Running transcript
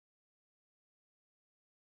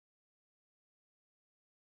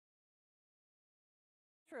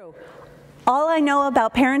True. All I know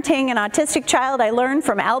about parenting an autistic child I learned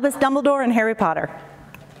from Albus Dumbledore and Harry Potter.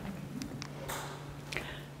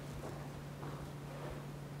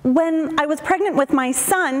 When I was pregnant with my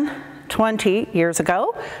son 20 years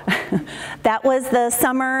ago, that was the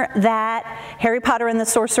summer that Harry Potter and the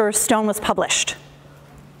Sorcerer's Stone was published.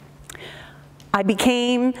 I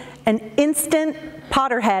became an instant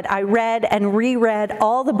Potterhead. I read and reread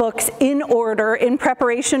all the books in order in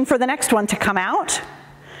preparation for the next one to come out.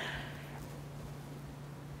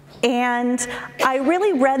 And I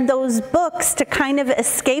really read those books to kind of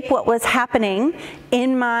escape what was happening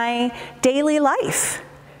in my daily life.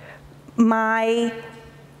 My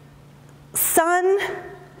son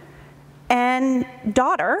and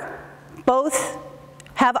daughter both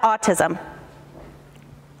have autism.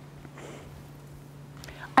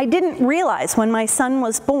 I didn't realize when my son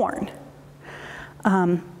was born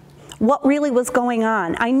what really was going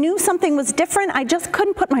on. I knew something was different, I just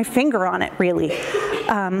couldn't put my finger on it, really.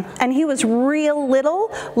 And he was real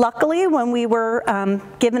little, luckily, when we were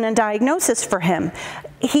given a diagnosis for him.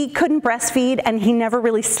 He couldn't breastfeed and he never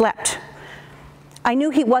really slept. I knew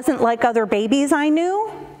he wasn't like other babies I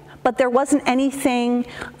knew, but there wasn't anything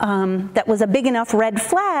that was a big enough red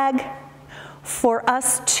flag for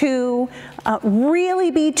us to really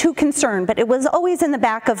be too concerned, but it was always in the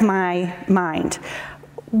back of my mind.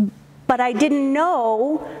 But I didn't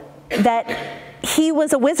know that he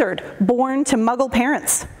was a wizard born to Muggle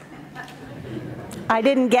parents. I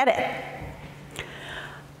didn't get it.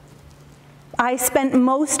 I spent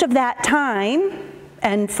most of that time,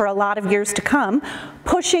 and for a lot of years to come,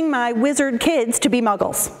 pushing my wizard kids to be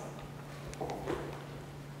Muggles.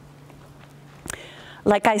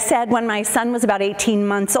 Like I said, when my son was about 18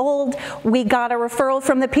 months old, we got a referral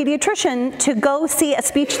from the pediatrician to go see a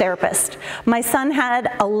speech therapist. My son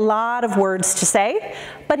had a lot of words to say,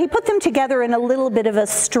 but he put them together in a little bit of a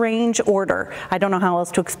strange order. I don't know how else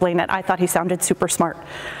to explain it. I thought he sounded super smart.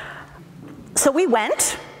 So we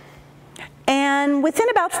went, and within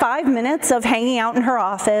about 5 minutes of hanging out in her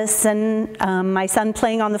office and my son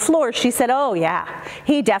playing on the floor, she said, "Oh yeah,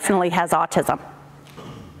 he definitely has autism."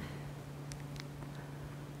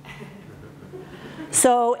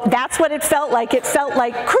 So that's what it felt like. It felt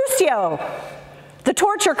like Crucio, the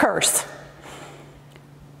torture curse.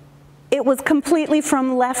 It was completely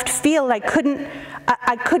from left field. I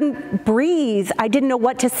couldn't breathe. I didn't know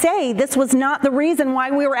what to say. This was not the reason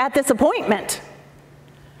why we were at this appointment.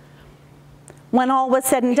 When all was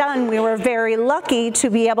said and done, we were very lucky to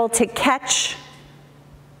be able to catch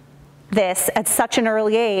this at such an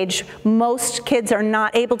early age. Most kids are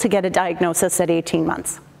not able to get a diagnosis at 18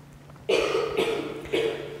 months.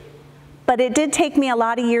 But it did take me a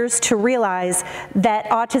lot of years to realize that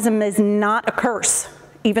autism is not a curse,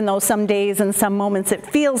 even though some days and some moments it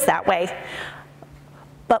feels that way.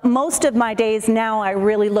 But most of my days now, I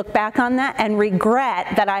really look back on that and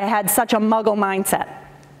regret that I had such a Muggle mindset.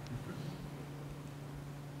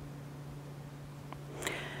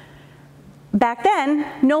 Back then,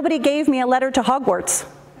 nobody gave me a letter to Hogwarts.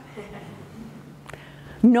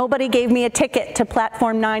 Nobody gave me a ticket to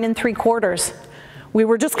platform 9 3/4. We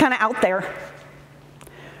were just kind of out there.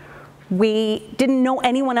 We didn't know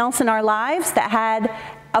anyone else in our lives that had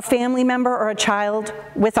a family member or a child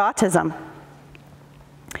with autism.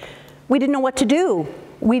 We didn't know what to do.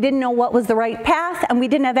 We didn't know what was the right path, and we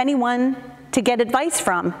didn't have anyone to get advice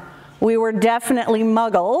from. We were definitely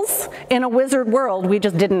Muggles in a wizard world. We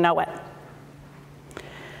just didn't know it.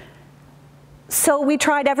 So we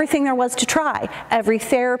tried everything there was to try. Every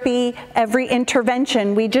therapy, every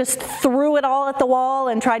intervention. We just threw it all at the wall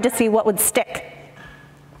and tried to see what would stick.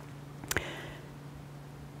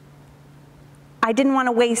 I didn't want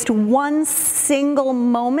to waste one single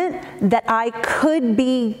moment that I could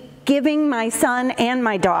be giving my son and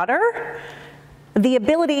my daughter the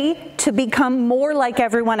ability to become more like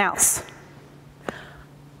everyone else.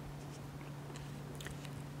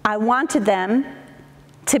 I wanted them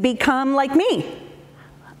to become like me,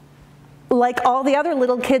 like all the other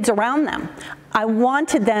little kids around them. I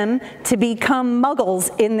wanted them to become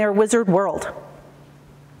Muggles in their wizard world.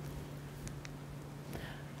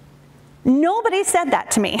 Nobody said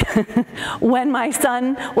that to me when my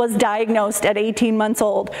son was diagnosed at 18 months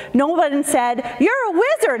old. Nobody said, "You're a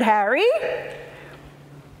wizard, Harry."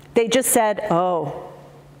 They just said, "Oh,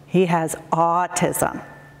 he has autism."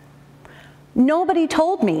 Nobody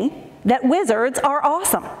told me that wizards are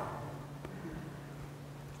awesome.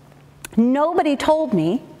 Nobody told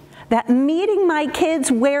me that meeting my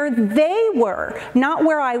kids where they were, not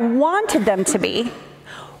where I wanted them to be,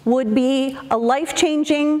 would be a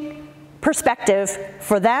life-changing perspective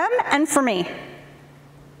for them and for me.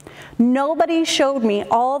 Nobody showed me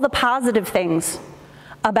all the positive things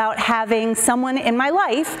about having someone in my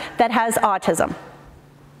life that has autism.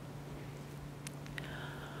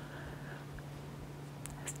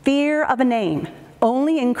 Fear of a name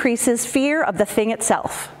only increases fear of the thing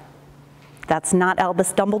itself. That's not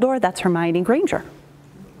Albus Dumbledore, that's Hermione Granger.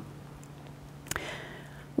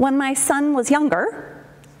 When my son was younger,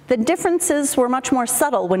 the differences were much more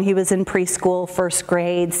subtle when he was in preschool, first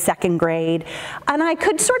grade, second grade, and I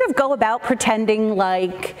could sort of go about pretending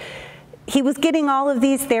like he was getting all of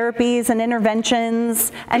these therapies and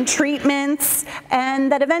interventions and treatments,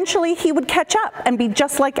 and that eventually he would catch up and be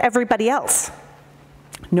just like everybody else.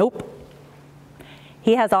 Nope.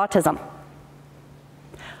 He has autism.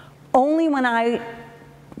 Only when I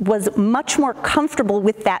was much more comfortable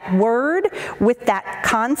with that word, with that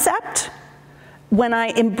concept, when I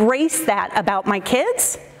embraced that about my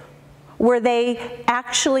kids, were they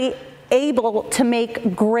actually able to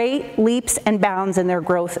make great leaps and bounds in their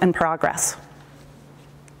growth and progress.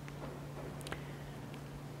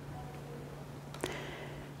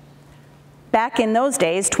 Back in those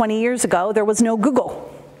days, 20 years ago, there was no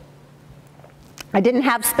Google. I didn't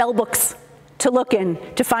have spell books to look in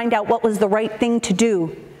to find out what was the right thing to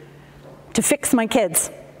do to fix my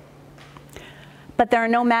kids. But there are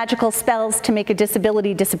no magical spells to make a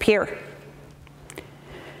disability disappear.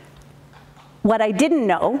 What I didn't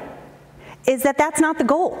know is that that's not the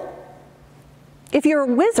goal. If you're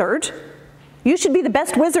a wizard, you should be the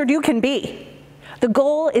best wizard you can be. The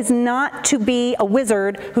goal is not to be a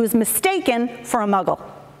wizard who's mistaken for a muggle.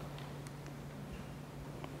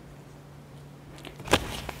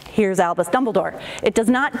 Here's Albus Dumbledore. It does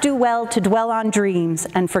not do well to dwell on dreams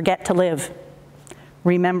and forget to live.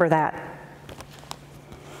 Remember that.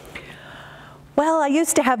 Well, I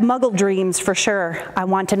used to have muggle dreams for sure. I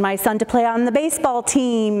wanted my son to play on the baseball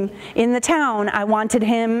team in the town. I wanted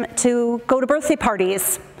him to go to birthday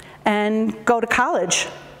parties and go to college.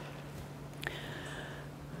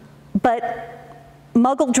 But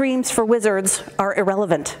muggle dreams for wizards are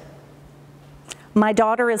irrelevant. My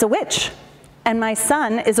daughter is a witch, and my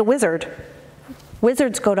son is a wizard.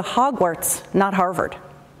 Wizards go to Hogwarts, not Harvard.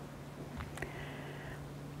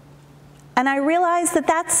 And I realized that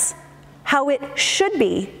that's how it should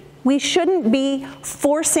be. We shouldn't be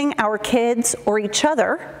forcing our kids or each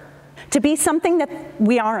other to be something that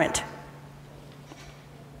we aren't.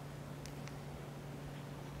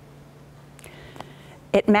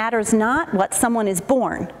 It matters not what someone is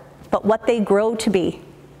born, but what they grow to be.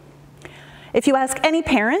 If you ask any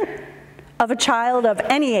parent of a child of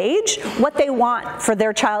any age what they want for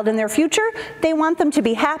their child in their future, they want them to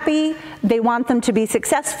be happy, they want them to be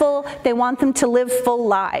successful, they want them to live full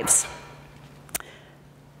lives.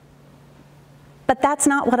 But that's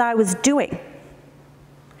not what I was doing.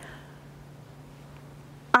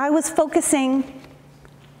 I was focusing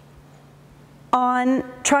on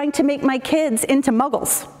trying to make my kids into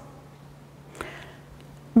muggles.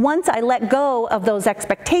 Once I let go of those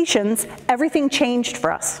expectations, everything changed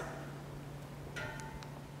for us.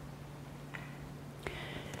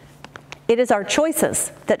 It is our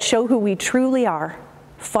choices that show who we truly are,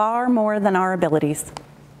 far more than our abilities.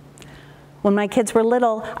 When my kids were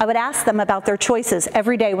little, I would ask them about their choices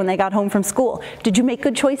every day when they got home from school. Did you make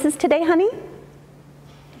good choices today, honey?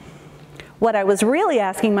 What I was really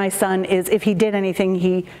asking my son is if he did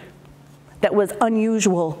anything that was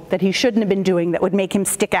unusual, that he shouldn't have been doing, that would make him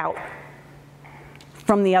stick out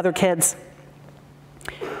from the other kids.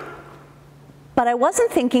 But I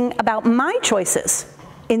wasn't thinking about my choices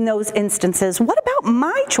in those instances. What about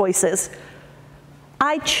my choices?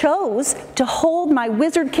 I chose to hold my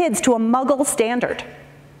wizard kids to a muggle standard.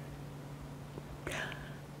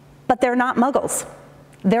 But they're not muggles.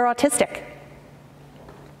 They're autistic.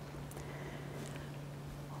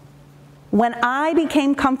 When I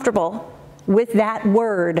became comfortable with that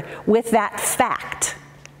word, with that fact,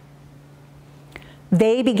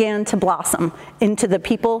 they began to blossom into the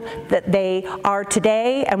people that they are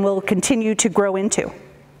today and will continue to grow into.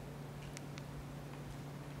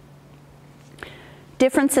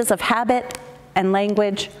 Differences of habit and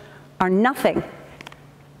language are nothing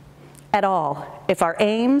at all if our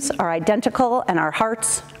aims are identical and our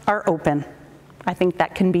hearts are open. I think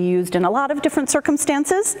that can be used in a lot of different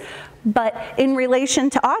circumstances, but in relation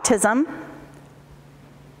to autism,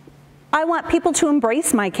 I want people to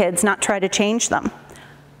embrace my kids, not try to change them.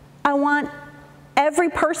 I want every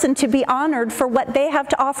person to be honored for what they have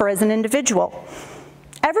to offer as an individual.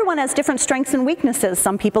 Everyone has different strengths and weaknesses.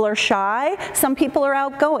 Some people are shy, some people are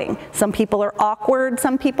outgoing, some people are awkward,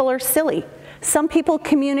 some people are silly. Some people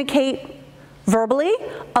communicate verbally,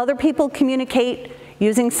 other people communicate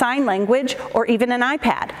using sign language, or even an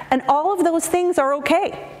iPad. And all of those things are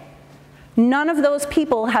okay. None of those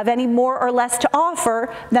people have any more or less to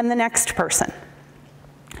offer than the next person.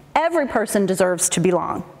 Every person deserves to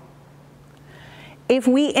belong. If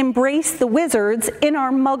we embrace the wizards in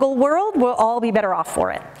our muggle world, we'll all be better off for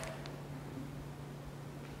it.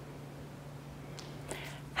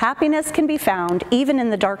 Happiness can be found even in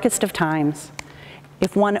the darkest of times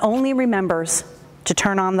if one only remembers to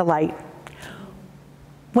turn on the light.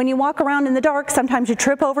 When you walk around in the dark, sometimes you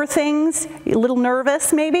trip over things, you're a little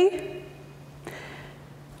nervous maybe.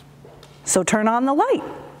 So turn on the light.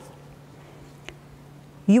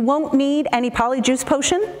 You won't need any polyjuice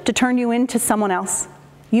potion to turn you into someone else.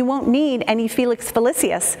 You won't need any Felix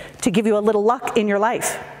Felicius to give you a little luck in your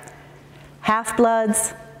life.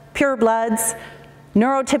 Half-bloods, pure-bloods,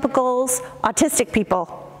 neurotypicals, autistic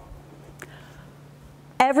people.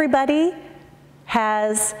 Everybody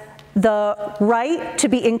has the right to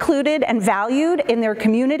be included and valued in their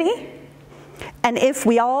community. And if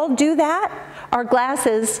we all do that, our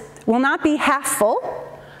glasses will not be half full,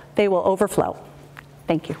 they will overflow.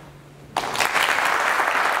 Thank you.